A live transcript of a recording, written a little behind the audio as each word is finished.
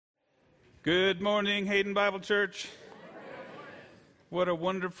Good morning, Hayden Bible Church. What a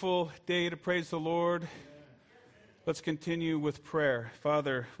wonderful day to praise the Lord. Let's continue with prayer.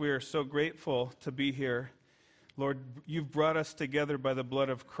 Father, we are so grateful to be here. Lord, you've brought us together by the blood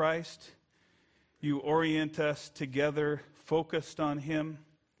of Christ. You orient us together, focused on Him.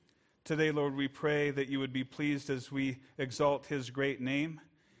 Today, Lord, we pray that you would be pleased as we exalt His great name.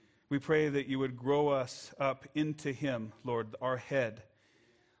 We pray that you would grow us up into Him, Lord, our head.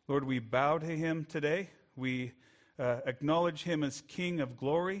 Lord, we bow to Him today. We acknowledge Him as King of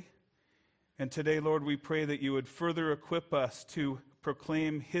glory. And today, Lord, we pray that you would further equip us to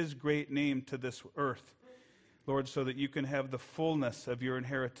proclaim His great name to this earth, Lord, so that you can have the fullness of your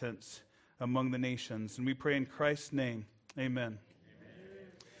inheritance among the nations. And we pray in Christ's name, amen.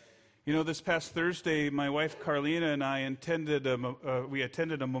 You know, this past Thursday, my wife Carlina and I attended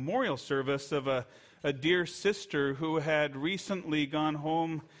a memorial service of a dear sister who had recently gone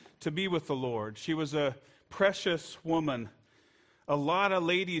home to be with the Lord. She was a precious woman. A lot of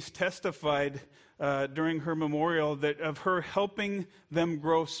ladies testified during her memorial of her helping them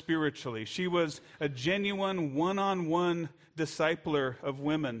grow spiritually. She was a genuine one-on-one discipler of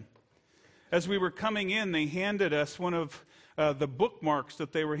women. As we were coming in, they handed us one of the bookmarks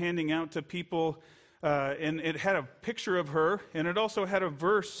that they were handing out to people, and it had a picture of her, and it also had a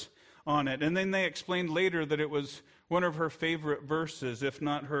verse on it. And then they explained later that it was one of her favorite verses, if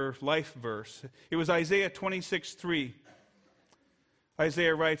not her life verse. It was Isaiah 26:3.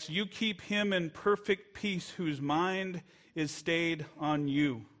 Isaiah writes, "You keep him in perfect peace whose mind is stayed on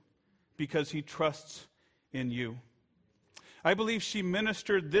you, because he trusts in you." I believe she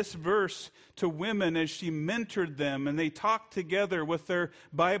ministered this verse to women as she mentored them, and they talked together with their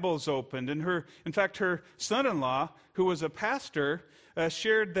Bibles opened. And in fact, her son-in-law, who was a pastor,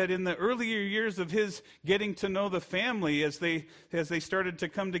 shared that in the earlier years of his getting to know the family, as they started to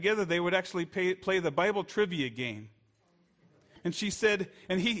come together, they would actually play the Bible trivia game. And she said,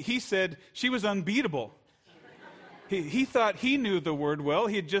 and he said she was unbeatable. He thought he knew the word well.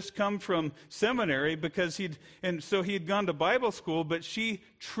 He had just come from seminary so he had gone to Bible school, but she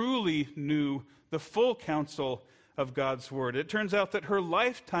truly knew the full counsel of God's word. It turns out that her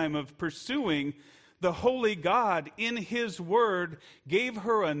lifetime of pursuing the holy God in His word gave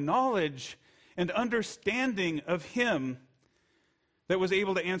her a knowledge and understanding of Him that was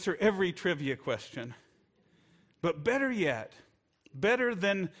able to answer every trivia question. But better yet, better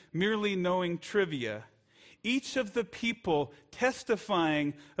than merely knowing trivia, each of the people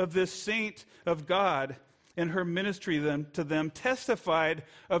testifying of this saint of God and her ministry to them testified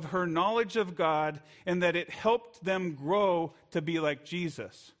of her knowledge of God, and that it helped them grow to be like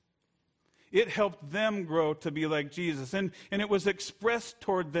Jesus. It helped them grow to be like Jesus. And it was expressed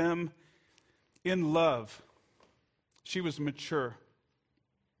toward them in love. She was mature.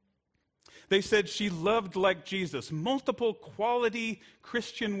 They said she loved like Jesus. Multiple quality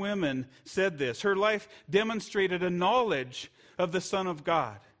Christian women said this. Her life demonstrated a knowledge of the Son of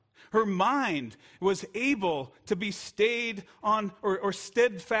God. Her mind was able to be stayed on or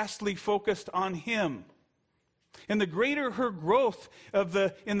steadfastly focused on Him. And the greater her growth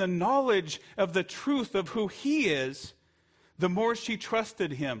in the knowledge of the truth of who He is, the more she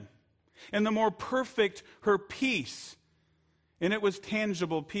trusted Him. And the more perfect her peace. And it was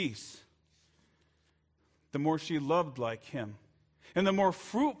tangible peace. The more she loved like Him. And the more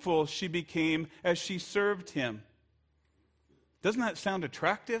fruitful she became as she served Him. Doesn't that sound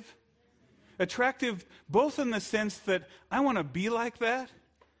attractive? Attractive both in the sense that I want to be like that,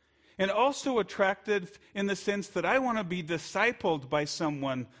 and also attractive in the sense that I want to be discipled by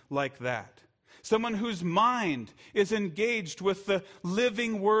someone like that. Someone whose mind is engaged with the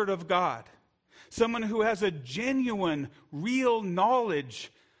living Word of God. Someone who has a genuine, real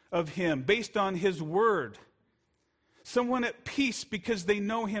knowledge of Him based on His Word. Someone at peace because they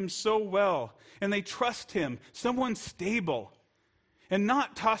know Him so well and they trust Him. Someone stable and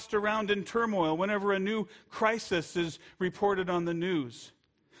not tossed around in turmoil whenever a new crisis is reported on the news.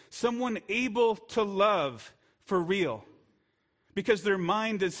 Someone able to love for real because their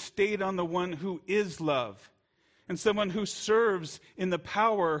mind is stayed on the one who is love. And someone who serves in the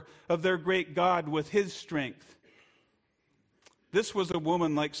power of their great God with His strength. This was a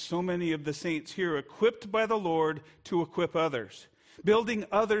woman like so many of the saints here, equipped by the Lord to equip others, building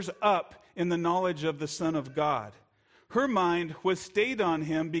others up in the knowledge of the Son of God. Her mind was stayed on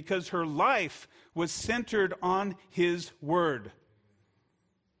Him because her life was centered on His Word.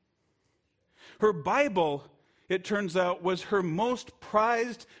 Her Bible, it turns out, was her most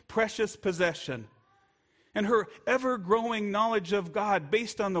prized, precious possession. And her ever-growing knowledge of God,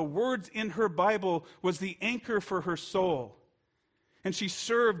 based on the words in her Bible, was the anchor for her soul. And she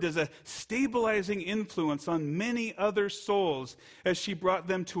served as a stabilizing influence on many other souls as she brought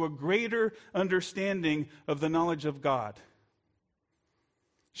them to a greater understanding of the knowledge of God.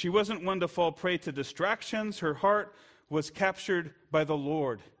 She wasn't one to fall prey to distractions. Her heart was captured by the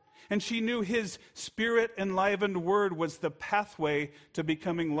Lord. And she knew His Spirit-enlivened word was the pathway to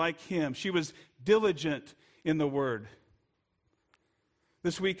becoming like Him. She was diligent in the word.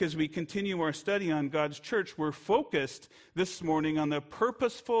 This week, as we continue our study on God's church, we're focused this morning on the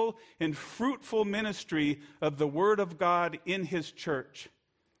purposeful and fruitful ministry of the Word of God in His church.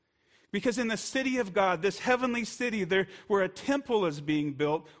 Because in the city of God, this heavenly city, there where a temple is being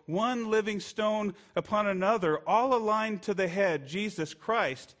built, one living stone upon another, all aligned to the head, Jesus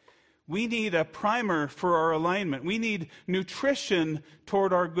Christ, we need a primer for our alignment. We need nutrition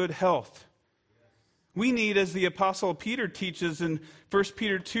toward our good health. We need, as the Apostle Peter teaches in 1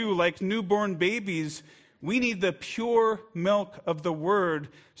 Peter 2, like newborn babies, we need the pure milk of the Word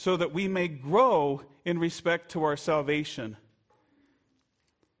so that we may grow in respect to our salvation.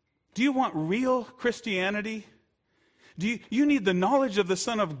 Do you want real Christianity? You need the knowledge of the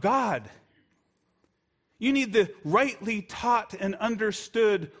Son of God. You need the rightly taught and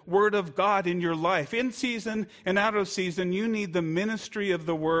understood Word of God in your life. In season and out of season, you need the ministry of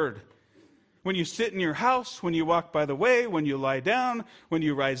the Word. When you sit in your house, when you walk by the way, when you lie down, when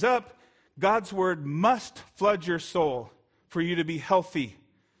you rise up, God's Word must flood your soul for you to be healthy,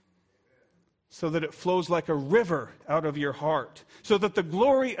 so that it flows like a river out of your heart, so that the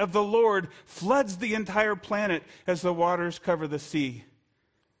glory of the Lord floods the entire planet as the waters cover the sea.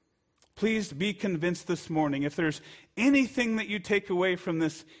 Please be convinced this morning, if there's anything that you take away from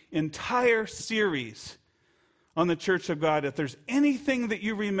this entire series on the Church of God, if there's anything that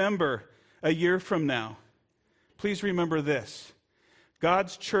you remember a year from now, please remember this: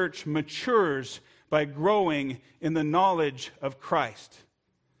 God's church matures by growing in the knowledge of Christ.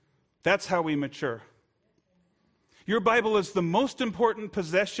 That's how we mature. Your Bible is the most important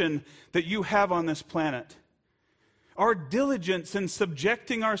possession that you have on this planet. Our diligence in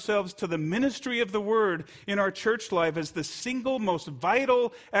subjecting ourselves to the ministry of the Word in our church life is the single most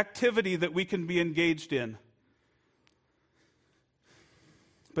vital activity that we can be engaged in.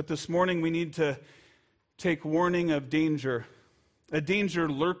 But this morning we need to take warning of danger, a danger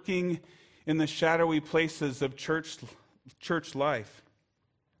lurking in the shadowy places of church life.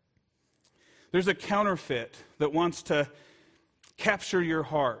 There's a counterfeit that wants to capture your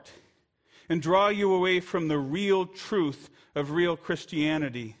heart and draw you away from the real truth of real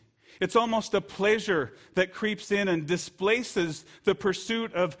Christianity. It's almost a pleasure that creeps in and displaces the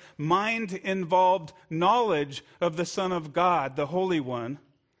pursuit of mind-involved knowledge of the Son of God, the Holy One.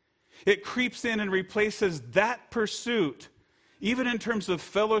 It creeps in and replaces that pursuit, even in terms of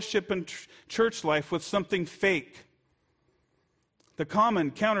fellowship and church life, with something fake. The common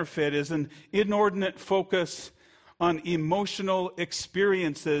counterfeit is an inordinate focus on emotional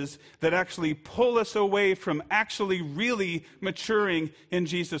experiences that actually pull us away from actually really maturing in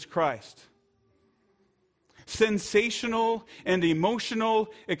Jesus Christ. Sensational and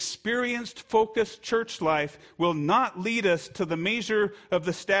emotional, experience-focused church life will not lead us to the measure of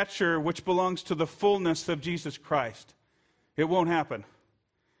the stature which belongs to the fullness of Jesus Christ. It won't happen.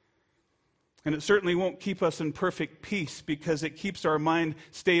 And it certainly won't keep us in perfect peace, because it keeps our mind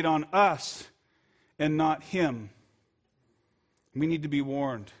stayed on us and not Him. We need to be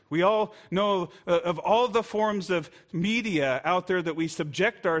warned. We all know of all the forms of media out there that we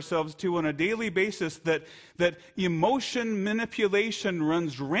subject ourselves to on a daily basis, that emotion manipulation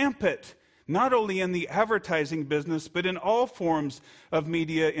runs rampant, not only in the advertising business, but in all forms of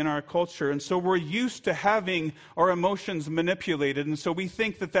media in our culture. And so we're used to having our emotions manipulated, and so we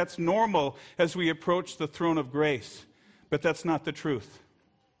think that that's normal as we approach the throne of grace. But that's not the truth.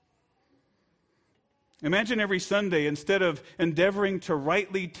 Imagine every Sunday, instead of endeavoring to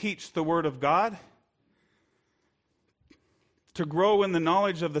rightly teach the Word of God, to grow in the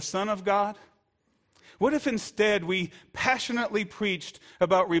knowledge of the Son of God, what if instead we passionately preached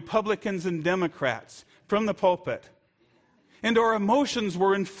about Republicans and Democrats from the pulpit, and our emotions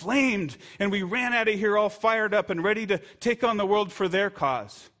were inflamed, and we ran out of here all fired up and ready to take on the world for their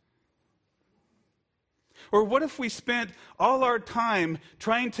cause? Or what if we spent all our time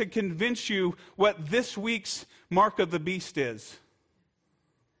trying to convince you what this week's mark of the beast is?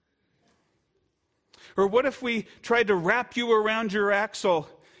 Or what if we tried to wrap you around your axle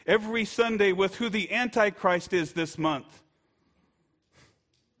every Sunday with who the Antichrist is this month?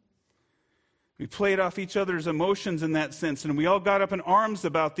 We played off each other's emotions in that sense, and we all got up in arms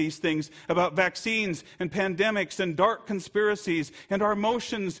about these things, about vaccines and pandemics and dark conspiracies, and our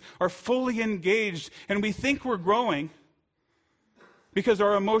emotions are fully engaged, and we think we're growing. because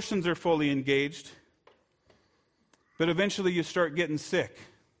our emotions are fully engaged. But eventually you start getting sick.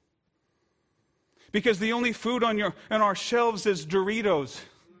 Because the only food on our shelves is Doritos.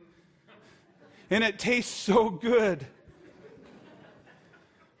 And it tastes so good.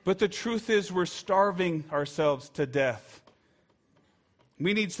 But the truth is we're starving ourselves to death.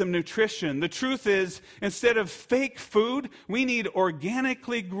 We need some nutrition. The truth is, instead of fake food, we need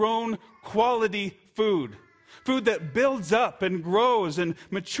organically grown quality food. Food that builds up and grows and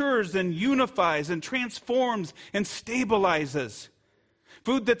matures and unifies and transforms and stabilizes.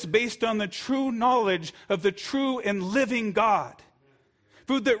 Food that's based on the true knowledge of the true and living God.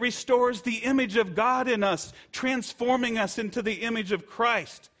 Food that restores the image of God in us, transforming us into the image of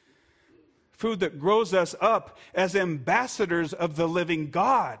Christ. Food that grows us up as ambassadors of the living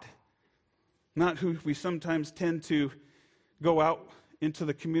God. Not who we sometimes tend to go out into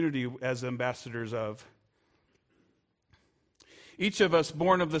the community as ambassadors of. Each of us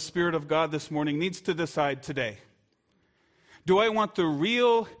born of the Spirit of God this morning needs to decide today. Do I want the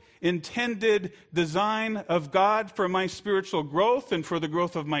real, intended design of God for my spiritual growth and for the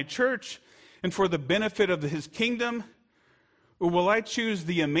growth of my church and for the benefit of His kingdom? Or will I choose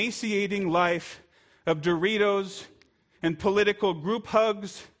the emaciating life of Doritos and political group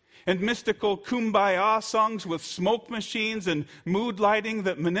hugs and mystical kumbaya songs with smoke machines and mood lighting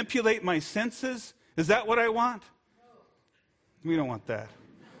that manipulate my senses? Is that what I want? We don't want that.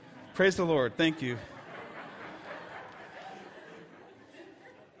 Praise the Lord. Thank you.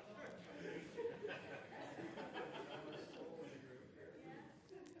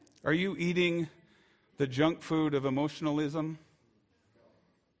 Are you eating the junk food of emotionalism?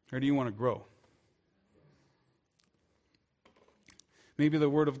 Or do you want to grow? Maybe the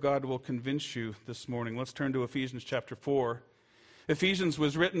Word of God will convince you this morning. Let's turn to Ephesians chapter 4. Ephesians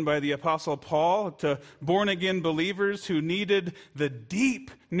was written by the Apostle Paul to born-again believers who needed the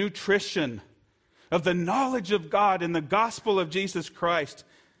deep nutrition of the knowledge of God in the gospel of Jesus Christ.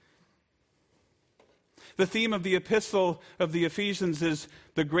 The theme of the epistle of the Ephesians is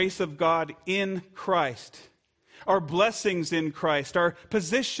the grace of God in Christ. Our blessings in Christ, our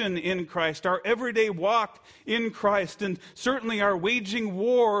position in Christ, our everyday walk in Christ, and certainly our waging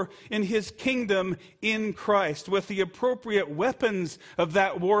war in His kingdom in Christ, with the appropriate weapons of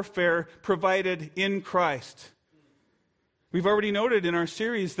that warfare provided in Christ. We've already noted in our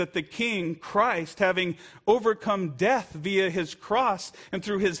series that the King, Christ, having overcome death via His cross and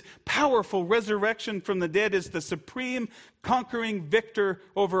through His powerful resurrection from the dead, is the supreme conquering victor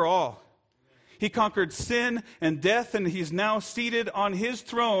over all. He conquered sin and death, and He's now seated on His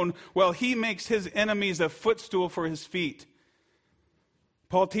throne while He makes His enemies a footstool for His feet.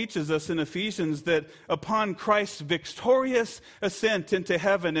 Paul teaches us in Ephesians that upon Christ's victorious ascent into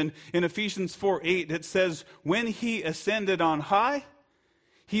heaven, and in Ephesians 4:8 it says, when He ascended on high,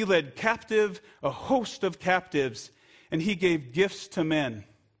 He led captive a host of captives, and He gave gifts to men.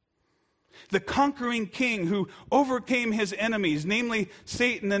 The conquering King who overcame His enemies, namely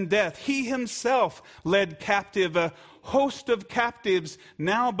Satan and death, He Himself led captive a host of captives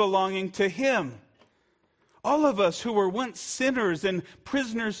now belonging to Him. All of us who were once sinners and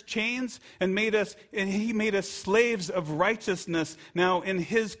prisoners' chains, and He made us slaves of righteousness now in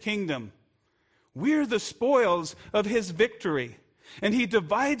His kingdom. We're the spoils of His victory. And He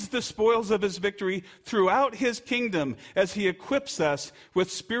divides the spoils of His victory throughout His kingdom as He equips us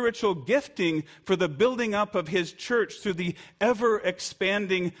with spiritual gifting for the building up of His church through the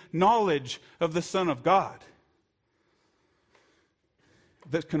ever-expanding knowledge of the Son of God.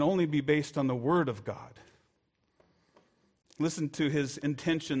 That can only be based on the Word of God. Listen to His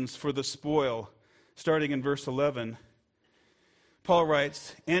intentions for the spoil, starting in verse 11. Paul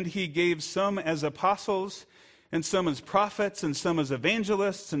writes, and He gave some as apostles, and some as prophets, and some as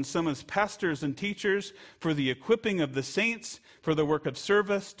evangelists, and some as pastors and teachers, for the equipping of the saints, for the work of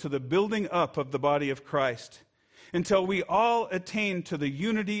service, to the building up of the body of Christ, until we all attain to the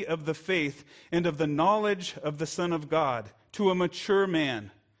unity of the faith and of the knowledge of the Son of God, to a mature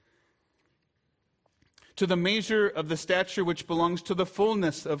man, to the measure of the stature which belongs to the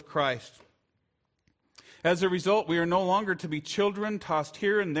fullness of Christ. As a result, we are no longer to be children tossed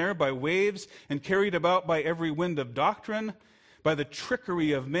here and there by waves and carried about by every wind of doctrine, by the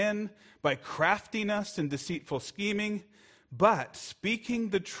trickery of men, by craftiness and deceitful scheming. But speaking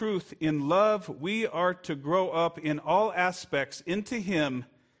the truth in love, we are to grow up in all aspects into Him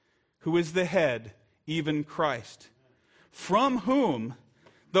who is the head, even Christ, from whom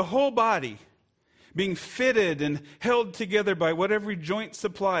the whole body, being fitted and held together by what every joint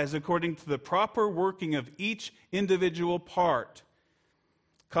supplies according to the proper working of each individual part,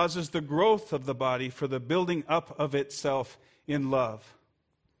 causes the growth of the body for the building up of itself in love.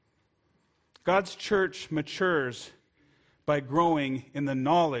 God's church matures by growing in the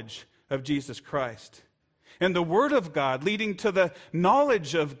knowledge of Jesus Christ. And the Word of God leading to the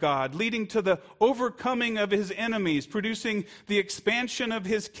knowledge of God, leading to the overcoming of His enemies, producing the expansion of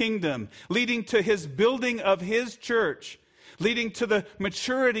His kingdom, leading to His building of His church, leading to the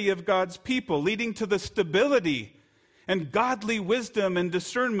maturity of God's people, leading to the stability and godly wisdom and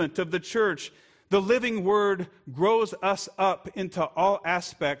discernment of the church. The living Word grows us up into all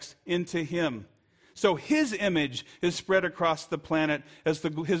aspects into Him. So His image is spread across the planet as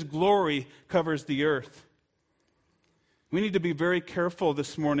His glory covers the earth. We need to be very careful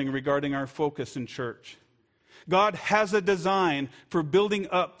this morning regarding our focus in church. God has a design for building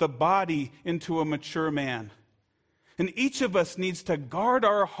up the body into a mature man. And each of us needs to guard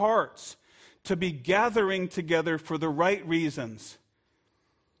our hearts to be gathering together for the right reasons.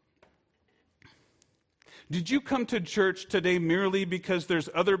 Did you come to church today merely because there's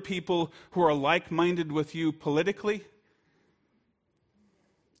other people who are like-minded with you politically?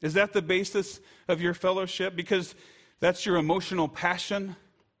 Is that the basis of your fellowship? Because that's your emotional passion?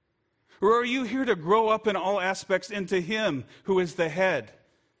 Or are you here to grow up in all aspects into Him who is the head?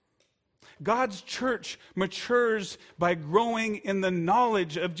 God's church matures by growing in the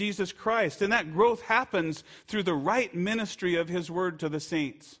knowledge of Jesus Christ, and that growth happens through the right ministry of His word to the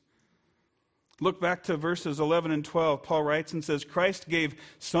saints. Look back to verses 11 and 12. Paul writes and says, Christ gave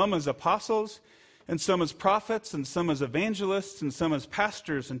some as apostles, and some as prophets, and some as evangelists, and some as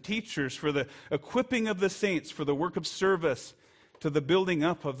pastors and teachers for the equipping of the saints for the work of service to the building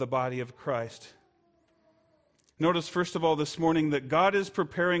up of the body of Christ. Notice, first of all, this morning that God is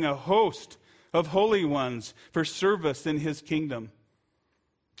preparing a host of holy ones for service in His kingdom.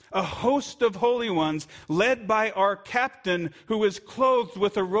 A host of holy ones led by our captain who is clothed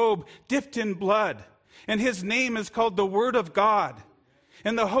with a robe dipped in blood. And His name is called the Word of God.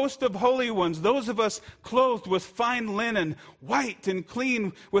 And the host of holy ones, those of us clothed with fine linen, white and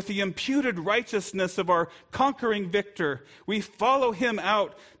clean with the imputed righteousness of our conquering victor, we follow Him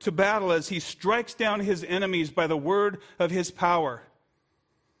out to battle as He strikes down His enemies by the word of His power.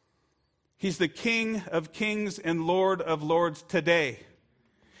 He's the King of kings and Lord of lords today.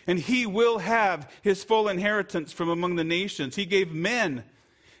 And He will have His full inheritance from among the nations. He gave men,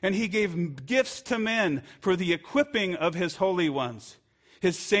 and He gave gifts to men for the equipping of His holy ones.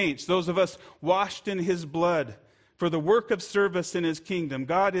 His saints, those of us washed in His blood for the work of service in His kingdom.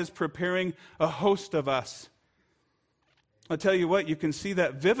 God is preparing a host of us. I'll tell you what, you can see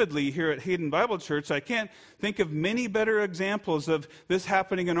that vividly here at Hayden Bible Church. I can't think of many better examples of this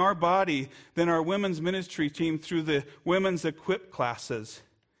happening in our body than our women's ministry team through the women's equip classes.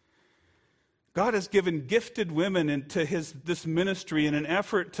 God has given gifted women into this ministry in an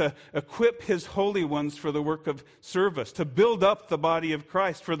effort to equip His holy ones for the work of service, to build up the body of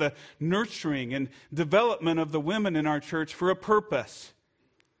Christ, for the nurturing and development of the women in our church for a purpose.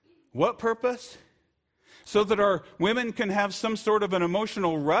 What purpose? So that our women can have some sort of an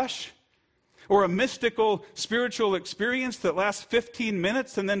emotional rush or a mystical spiritual experience that lasts 15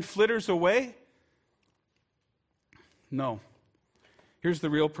 minutes and then flitters away? No. Here's the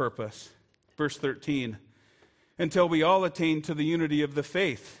real purpose. Verse 13, until we all attain to the unity of the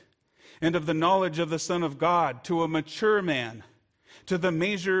faith and of the knowledge of the Son of God, to a mature man, to the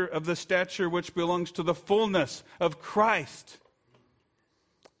measure of the stature which belongs to the fullness of Christ.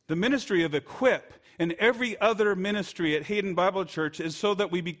 The ministry of equip and every other ministry at Hayden Bible Church is so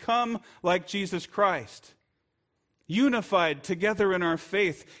that we become like Jesus Christ, unified together in our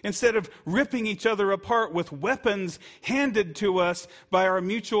faith, instead of ripping each other apart with weapons handed to us by our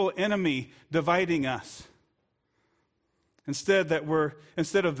mutual enemy dividing us. Instead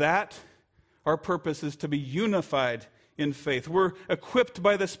of that, our purpose is to be unified in faith. We're equipped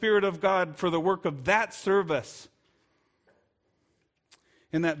by the Spirit of God for the work of that service.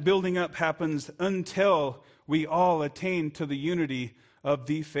 And that building up happens until we all attain to the unity of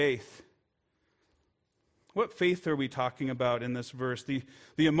the faith. What faith are we talking about in this verse? The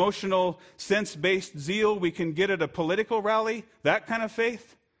emotional, sense-based zeal we can get at a political rally? That kind of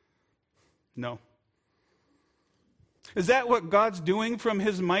faith? No. Is that what God's doing from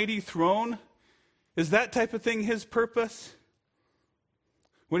His mighty throne? Is that type of thing His purpose?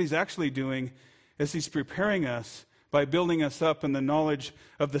 What He's actually doing is He's preparing us by building us up in the knowledge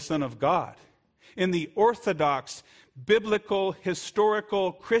of the Son of God. In the orthodox, biblical,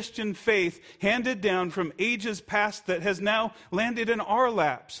 historical, Christian faith handed down from ages past that has now landed in our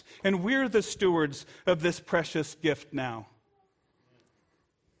laps. And we're the stewards of this precious gift now.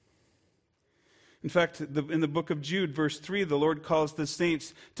 In fact, in the book of Jude, verse 3, the Lord calls the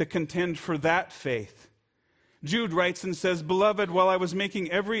saints to contend for that faith. Jude writes and says, "Beloved, while I was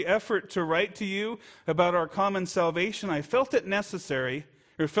making every effort to write to you about our common salvation, I felt the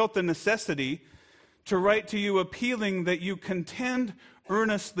necessity to write to you appealing that you contend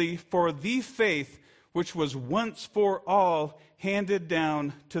earnestly for the faith which was once for all handed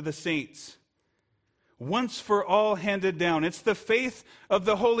down to the saints." Once for all handed down. It's the faith of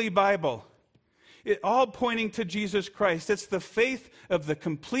the Holy Bible. It all pointing to Jesus Christ. It's the faith of the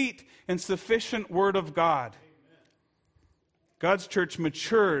complete and sufficient Word of God. God's church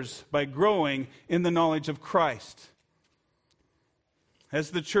matures by growing in the knowledge of Christ.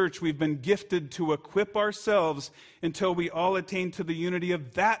 As the church, we've been gifted to equip ourselves until we all attain to the unity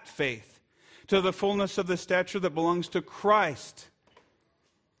of that faith, to the fullness of the stature that belongs to Christ.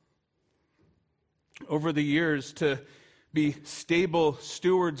 Over the years, to be stable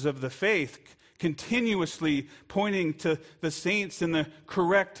stewards of the faith, continuously pointing to the saints in the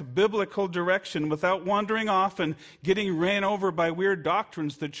correct biblical direction without wandering off and getting ran over by weird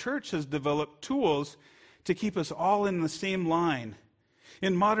doctrines, the church has developed tools to keep us all in the same line.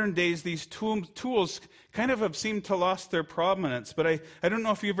 In modern days, these tools kind of have seemed to lost their prominence, but I don't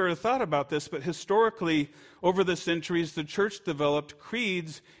know if you've ever thought about this, but historically, over the centuries, the church developed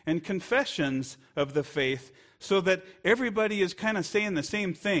creeds and confessions of the faith so that everybody is kind of saying the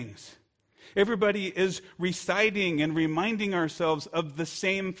same things. Everybody is reciting and reminding ourselves of the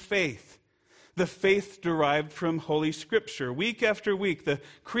same faith, the faith derived from Holy Scripture. Week after week, the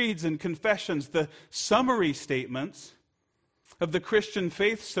creeds and confessions, the summary statements of the Christian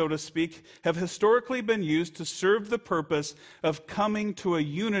faith, so to speak, have historically been used to serve the purpose of coming to a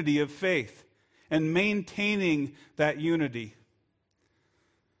unity of faith and maintaining that unity.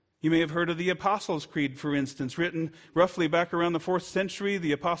 You may have heard of the Apostles' Creed, for instance, written roughly back around the 4th century.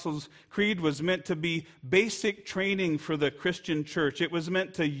 The Apostles' Creed was meant to be basic training for the Christian church. It was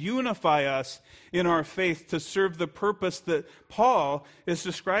meant to unify us in our faith to serve the purpose that Paul is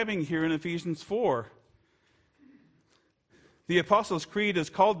describing here in Ephesians 4. The Apostles' Creed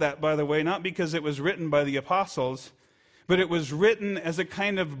is called that, by the way, not because it was written by the apostles, but it was written as a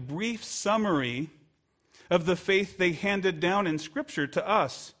kind of brief summary of the faith they handed down in Scripture to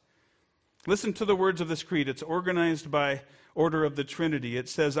us. Listen to the words of this creed. It's organized by order of the Trinity. It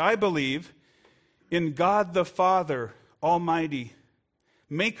says, "I believe in God the Father Almighty,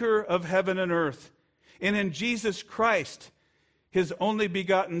 maker of heaven and earth, and in Jesus Christ, his only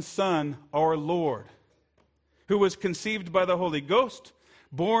begotten Son, our Lord, who was conceived by the Holy Ghost,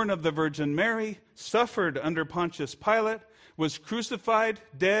 born of the Virgin Mary, suffered under Pontius Pilate, was crucified,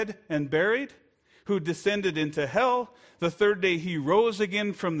 dead, and buried, who descended into hell. The third day he rose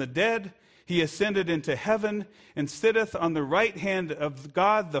again from the dead. He ascended into heaven and sitteth on the right hand of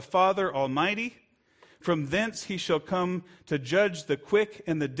God the Father Almighty. From thence he shall come to judge the quick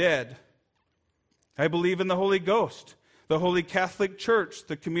and the dead. I believe in the Holy Ghost, the Holy Catholic Church,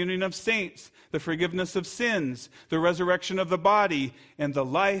 the communion of saints, the forgiveness of sins, the resurrection of the body, and the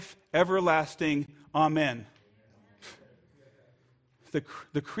life everlasting. Amen."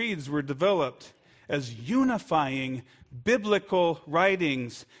 The creeds were developed as unifying biblical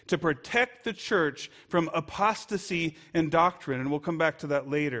writings to protect the church from apostasy and doctrine, and we'll come back to that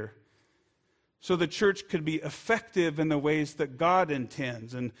later. So the church could be effective in the ways that God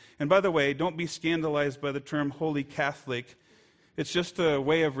intends. And by the way, don't be scandalized by the term Holy Catholic. It's just a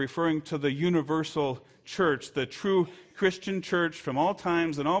way of referring to the universal church, the true Christian church from all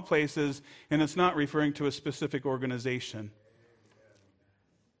times and all places, and it's not referring to a specific organization.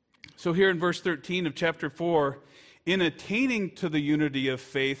 So here in verse 13 of chapter 4, in attaining to the unity of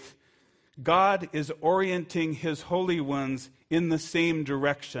faith, God is orienting his holy ones in the same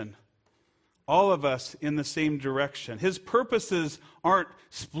direction. All of us in the same direction. His purposes aren't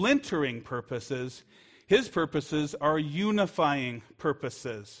splintering purposes. His purposes are unifying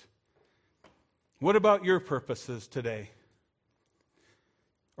purposes. What about your purposes today?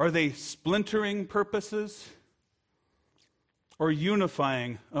 Are they splintering purposes or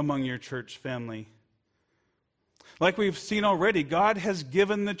unifying among your church family? Like we've seen already, God has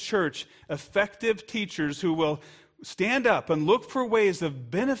given the church effective teachers who will stand up and look for ways of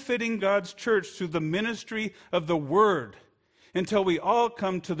benefiting God's church through the ministry of the Word until we all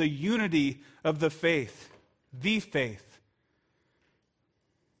come to the unity of the faith, the faith.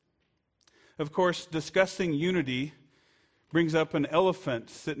 Of course, discussing unity brings up an elephant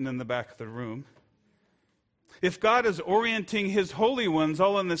sitting in the back of the room. If God is orienting his holy ones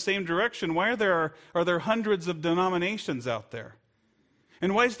all in the same direction, why are there hundreds of denominations out there?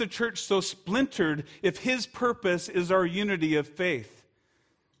 And why is the church so splintered if his purpose is our unity of faith?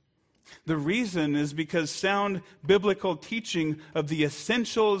 The reason is because sound biblical teaching of the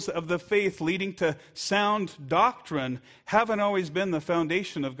essentials of the faith leading to sound doctrine haven't always been the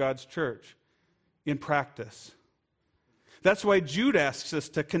foundation of God's church in practice. That's why Jude asks us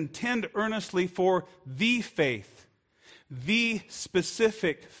to contend earnestly for the faith, the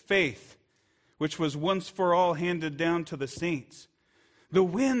specific faith, which was once for all handed down to the saints. The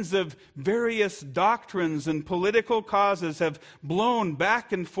winds of various doctrines and political causes have blown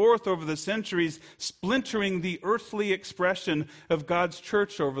back and forth over the centuries, splintering the earthly expression of God's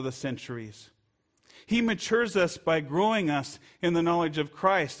church over the centuries. He matures us by growing us in the knowledge of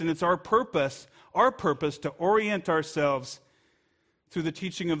Christ, and it's our purpose to orient ourselves through the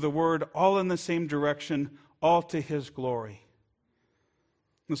teaching of the Word, all in the same direction, all to His glory.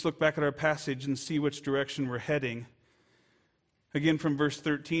 Let's look back at our passage and see which direction we're heading. Again, from verse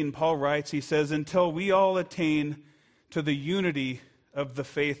 13, Paul writes, he says, "Until we all attain to the unity of the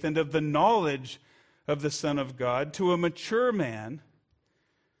faith and of the knowledge of the Son of God, to a mature man,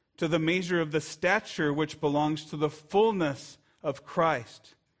 to the measure of the stature which belongs to the fullness of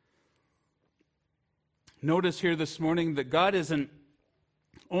Christ." Notice here this morning that God isn't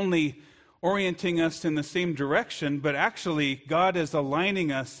only orienting us in the same direction, but actually God is aligning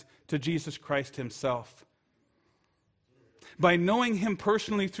us to Jesus Christ Himself. By knowing Him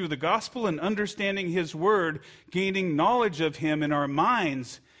personally through the gospel and understanding His Word, gaining knowledge of Him in our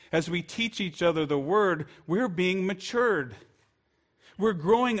minds as we teach each other the Word, we're being matured. We're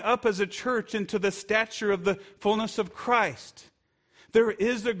growing up as a church into the stature of the fullness of Christ. There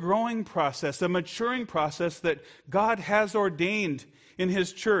is a growing process, a maturing process that God has ordained in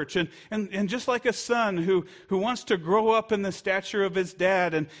His church. And just like a son who wants to grow up in the stature of his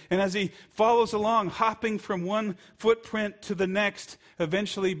dad, and as he follows along, hopping from one footprint to the next,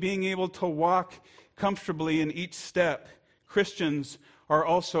 eventually being able to walk comfortably in each step, Christians are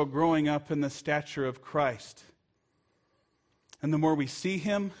also growing up in the stature of Christ. And the more we see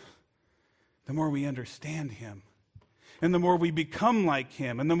Him, the more we understand Him. And the more we become like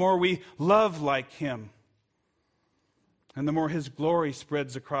Him, and the more we love like Him, and the more His glory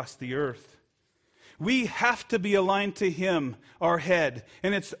spreads across the earth. We have to be aligned to Him, our head,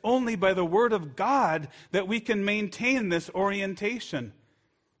 and it's only by the Word of God that we can maintain this orientation.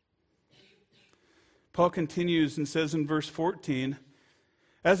 Paul continues and says in verse 14,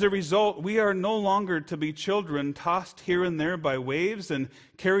 "As a result, we are no longer to be children tossed here and there by waves and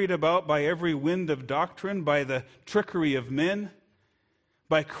carried about by every wind of doctrine, by the trickery of men,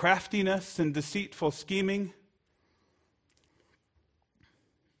 by craftiness and deceitful scheming."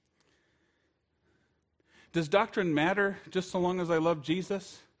 Does doctrine matter just so long as I love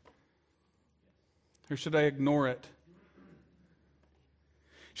Jesus? Or should I ignore it?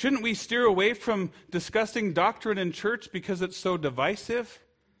 Shouldn't we steer away from discussing doctrine in church because it's so divisive?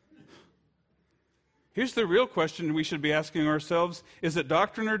 Here's the real question we should be asking ourselves. Is it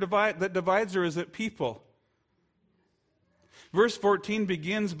doctrine that divides, or is it people? Verse 14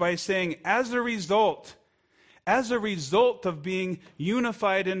 begins by saying, as a result of being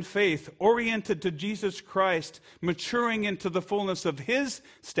unified in faith, oriented to Jesus Christ, maturing into the fullness of His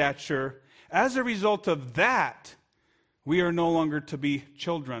stature, as a result of that, we are no longer to be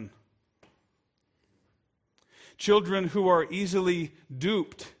children. Children who are easily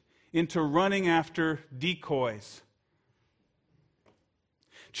duped into running after decoys.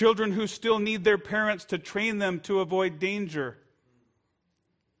 Children who still need their parents to train them to avoid danger.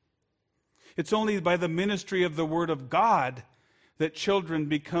 It's only by the ministry of the Word of God that children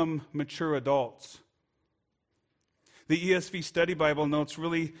become mature adults. The ESV Study Bible notes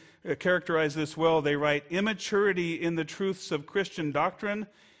really characterize this well. They write, "Immaturity in the truths of Christian doctrine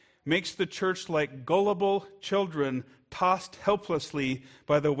makes the church like gullible children tossed helplessly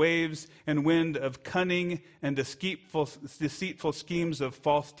by the waves and wind of cunning and deceitful schemes of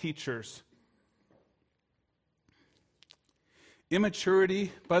false teachers."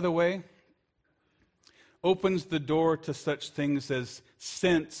 Immaturity, by the way, opens the door to such things as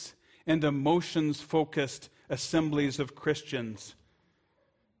sense and emotions-focused assemblies of Christians.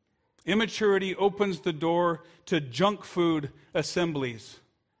 Immaturity opens the door to junk food assemblies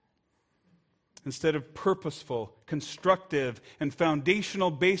instead of purposeful, constructive, and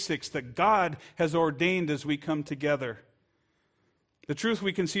foundational basics that God has ordained as we come together. The truth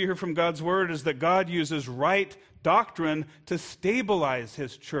we can see here from God's Word is that God uses right doctrine to stabilize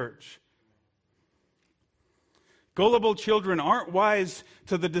His church. Gullible children aren't wise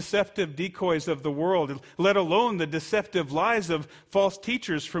to the deceptive decoys of the world, let alone the deceptive lies of false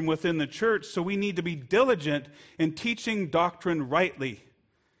teachers from within the church, so we need to be diligent in teaching doctrine rightly.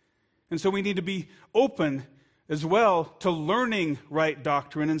 And so we need to be open as well to learning right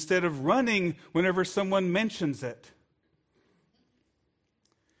doctrine instead of running whenever someone mentions it.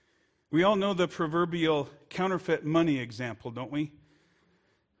 We all know the proverbial counterfeit money example, don't we?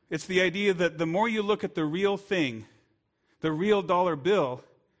 It's the idea that the more you look at the real thing, the real dollar bill,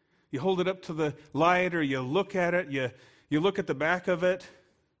 you hold it up to the light or you look at it, you look at the back of it,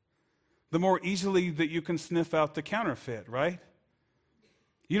 the more easily that you can sniff out the counterfeit, right?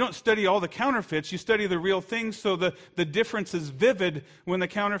 You don't study all the counterfeits, you study the real thing, so the difference is vivid when the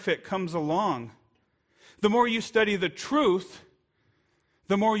counterfeit comes along. The more you study the truth,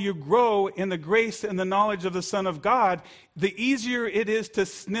 the more you grow in the grace and the knowledge of the Son of God, the easier it is to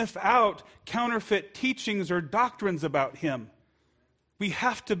sniff out counterfeit teachings or doctrines about Him. We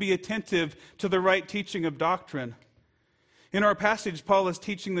have to be attentive to the right teaching of doctrine. In our passage, Paul is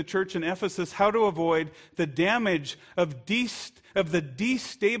teaching the church in Ephesus how to avoid the damage of the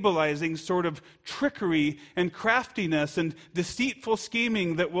destabilizing sort of trickery and craftiness and deceitful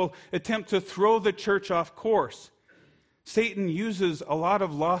scheming that will attempt to throw the church off course. Satan uses a lot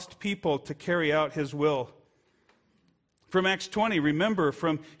of lost people to carry out his will. From Acts 20, remember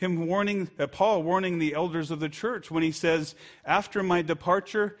from him Paul warning the elders of the church when he says, "After my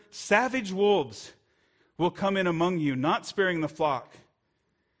departure, savage wolves will come in among you, not sparing the flock.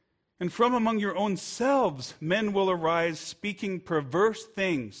 And from among your own selves men will arise, speaking perverse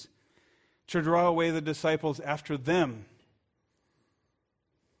things to draw away the disciples after them."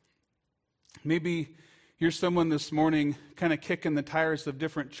 Maybe you're someone this morning kind of kicking the tires of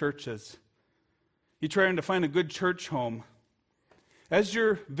different churches. You're trying to find a good church home. As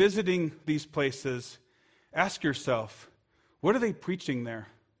you're visiting these places, ask yourself, what are they preaching there?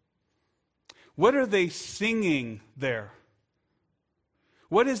 What are they singing there?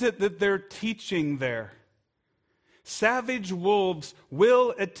 What is it that they're teaching there? Savage wolves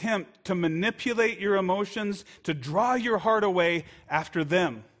will attempt to manipulate your emotions, to draw your heart away after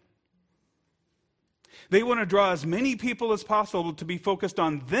them. They want to draw as many people as possible to be focused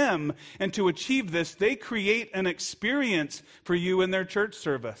on them, and to achieve this, they create an experience for you in their church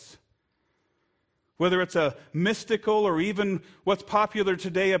service. Whether it's a mystical or even what's popular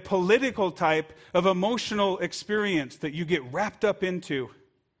today, a political type of emotional experience that you get wrapped up into.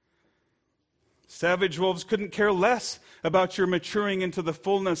 Savage wolves couldn't care less about your maturing into the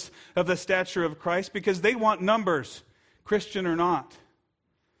fullness of the stature of Christ because they want numbers, Christian or not.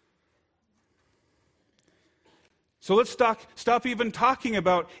 So let's stop even talking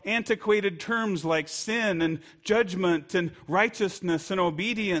about antiquated terms like sin and judgment and righteousness and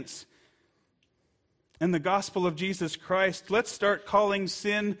obedience and the gospel of Jesus Christ. Let's start calling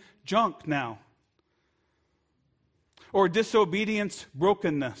sin junk now. Or disobedience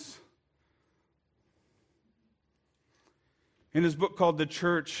brokenness. In his book called The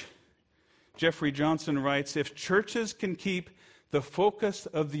Church, Jeffrey Johnson writes, if churches can keep the focus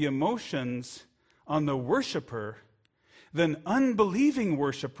of the emotions on the worshiper, then unbelieving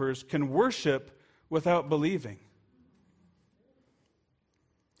worshipers can worship without believing.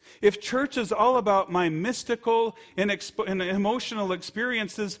 If church is all about my mystical and emotional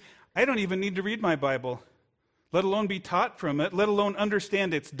experiences, I don't even need to read my Bible, let alone be taught from it, let alone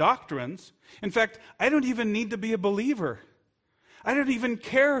understand its doctrines. In fact, I don't even need to be a believer. I don't even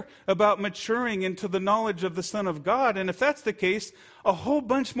care about maturing into the knowledge of the Son of God. And if that's the case, a whole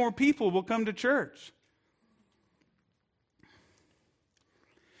bunch more people will come to church.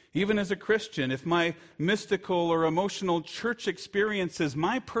 Even as a Christian, if my mystical or emotional church experience is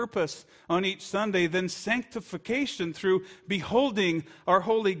my purpose on each Sunday, then sanctification through beholding our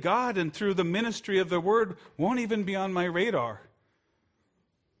holy God and through the ministry of the Word won't even be on my radar.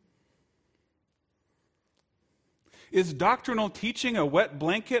 Is doctrinal teaching a wet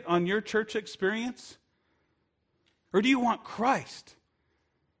blanket on your church experience? Or do you want Christ?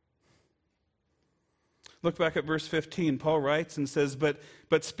 Look back at verse 15. Paul writes and says, But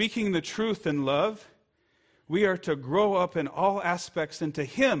speaking the truth in love, we are to grow up in all aspects into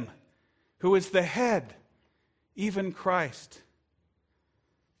Him who is the head, even Christ.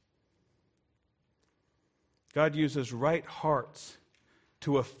 God uses right hearts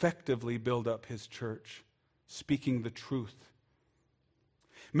to effectively build up His church, speaking the truth.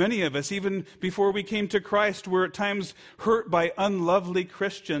 Many of us, even before we came to Christ, were at times hurt by unlovely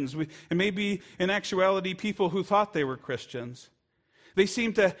Christians. And maybe in actuality, people who thought they were Christians. They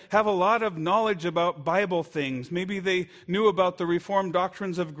seemed to have a lot of knowledge about Bible things. Maybe they knew about the Reformed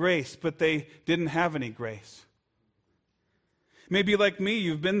doctrines of grace, but they didn't have any grace. Maybe like me,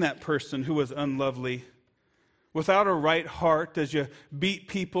 you've been that person who was unlovely, without a right heart as you beat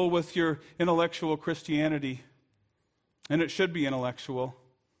people with your intellectual Christianity. And it should be intellectual.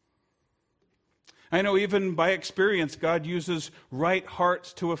 I know even by experience, God uses right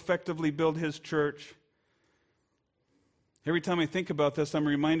hearts to effectively build his church. Every time I think about this, I'm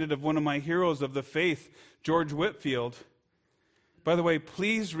reminded of one of my heroes of the faith, George Whitefield. By the way,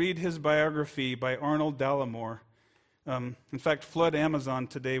 please read his biography by Arnold Dallimore. In fact, flood Amazon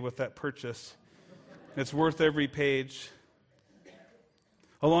today with that purchase. It's worth every page.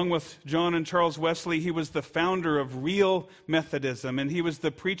 Along with John and Charles Wesley, he was the founder of real Methodism, and he was the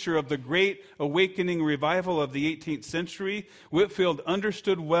preacher of the great awakening revival of the 18th century. Whitefield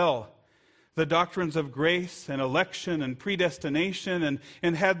understood well the doctrines of grace and election and predestination,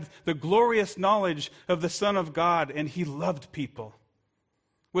 and had the glorious knowledge of the Son of God, and he loved people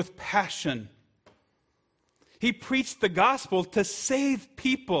with passion. He preached the gospel to save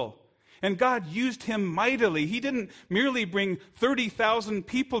people. And God used him mightily. He didn't merely bring 30,000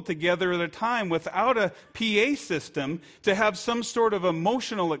 people together at a time without a PA system to have some sort of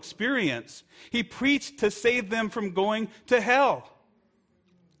emotional experience. He preached to save them from going to hell.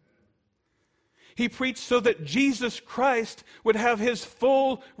 He preached so that Jesus Christ would have his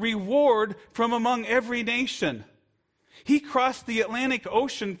full reward from among every nation. He crossed the Atlantic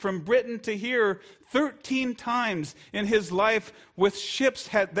Ocean from Britain to here 13 times in his life with ships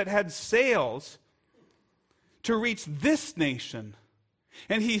that had sails to reach this nation.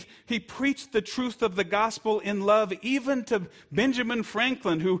 And he preached the truth of the gospel in love even to Benjamin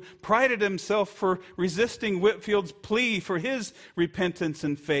Franklin, who prided himself for resisting Whitefield's plea for his repentance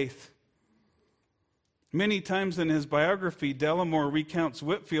and faith. Many times in his biography, Dallimore recounts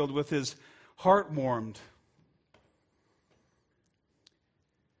Whitefield with his heart warmed.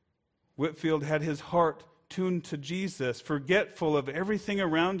 Whitefield had his heart tuned to Jesus, forgetful of everything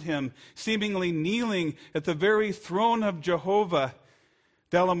around him, seemingly kneeling at the very throne of Jehovah.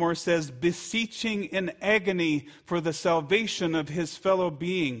 Dallimore says, beseeching in agony for the salvation of his fellow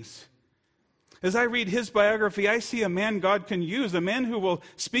beings. As I read his biography, I see a man God can use, a man who will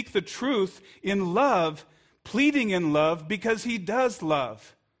speak the truth in love, pleading in love because he does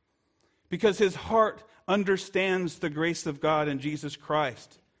love, because his heart understands the grace of God in Jesus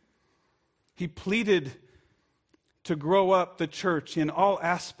Christ. He pleaded to grow up the church in all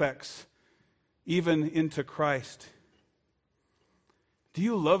aspects, even into Christ. Do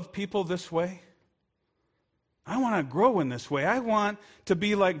you love people this way? I want to grow in this way. I want to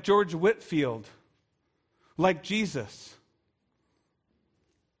be like George Whitefield, like Jesus.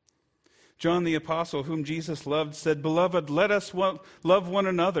 John the Apostle, whom Jesus loved, said, "Beloved, let us love one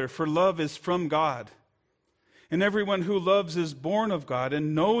another, for love is from God. And everyone who loves is born of God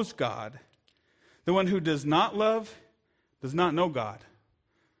and knows God. The one who does not love does not know God.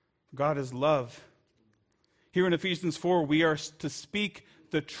 God is love." Here in Ephesians 4, we are to speak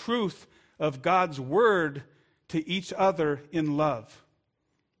the truth of God's word to each other in love.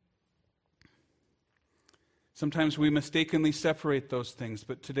 Sometimes we mistakenly separate those things,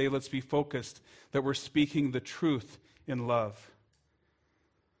 but today let's be focused that we're speaking the truth in love.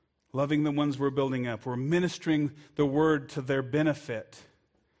 Loving the ones we're building up. We're ministering the word to their benefit.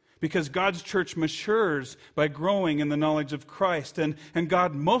 Because God's church matures by growing in the knowledge of Christ. And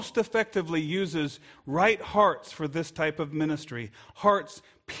God most effectively uses right hearts for this type of ministry. Hearts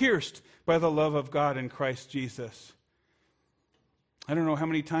pierced by the love of God in Christ Jesus. I don't know how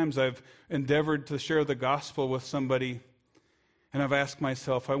many times I've endeavored to share the gospel with somebody, and I've asked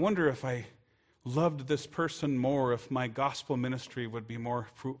myself, I wonder if I loved this person more, if my gospel ministry would be more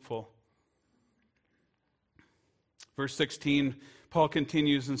fruitful. Verse 16, Paul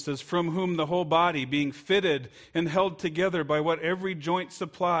continues and says, "From whom the whole body, being fitted and held together by what every joint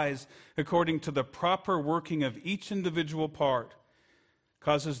supplies, according to the proper working of each individual part,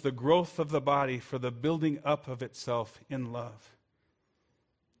 causes the growth of the body for the building up of itself in love."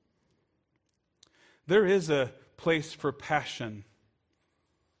 There is a place for passion.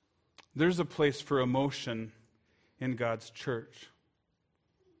 There's a place for emotion in God's church.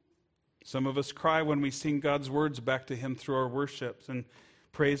 Some of us cry when we sing God's words back to Him through our worships and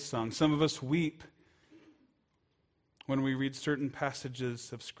praise songs. Some of us weep when we read certain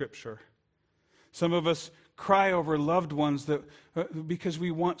passages of Scripture. Some of us cry over loved ones because we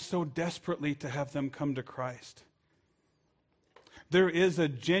want so desperately to have them come to Christ. There is a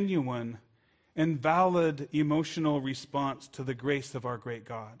genuine and valid emotional response to the grace of our great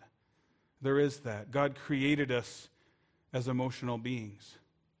God. There is that. God created us as emotional beings.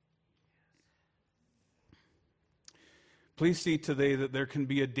 Please see today that there can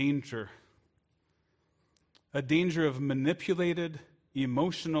be a danger of manipulated,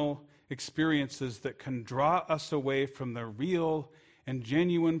 emotional experiences that can draw us away from the real and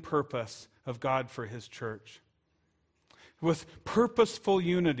genuine purpose of God for His church. with purposeful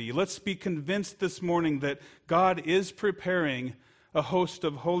unity. Let's be convinced this morning that God is preparing a host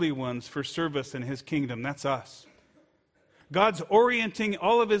of holy ones for service in his kingdom. That's us. God's orienting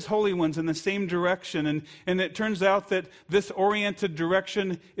all of his holy ones in the same direction, and it turns out that this oriented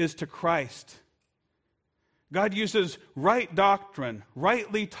direction is to Christ. God uses right doctrine,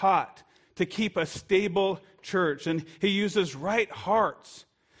 rightly taught, to keep a stable church, and he uses right hearts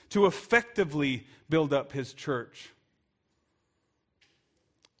to effectively build up his church.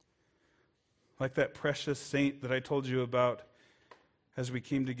 Like that precious saint that I told you about as we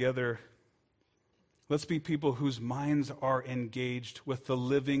came together, let's be people whose minds are engaged with the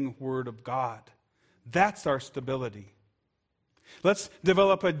living Word of God. That's our stability. Let's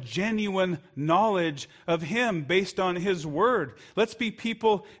develop a genuine knowledge of him based on his Word. Let's be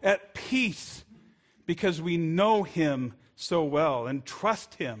people at peace because we know him so well and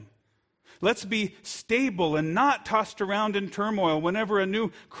trust him. Let's be stable and not tossed around in turmoil whenever a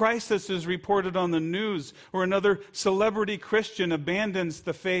new crisis is reported on the news or another celebrity Christian abandons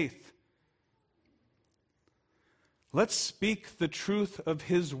the faith. Let's speak the truth of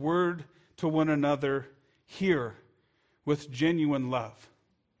his word to one another here with genuine love.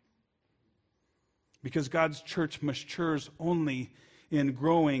 Because God's church matures only in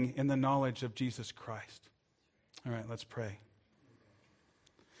growing in the knowledge of Jesus Christ. All right, let's pray.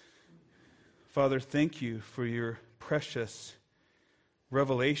 Father, thank you for your precious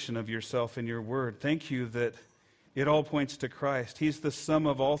revelation of yourself in your word. Thank you that it all points to Christ. He's the sum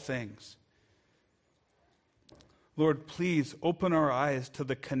of all things. Lord, please open our eyes to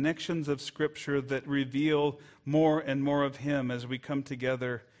the connections of Scripture that reveal more and more of him as we come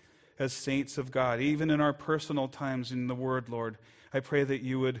together as saints of God, even in our personal times in the Word, Lord. I pray that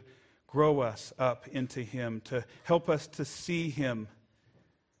you would grow us up into him, to help us to see him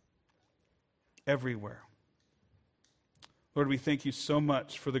everywhere. Lord, we thank you so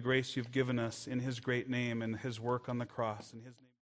much for the grace you've given us in his great name and his work on the cross. In his name.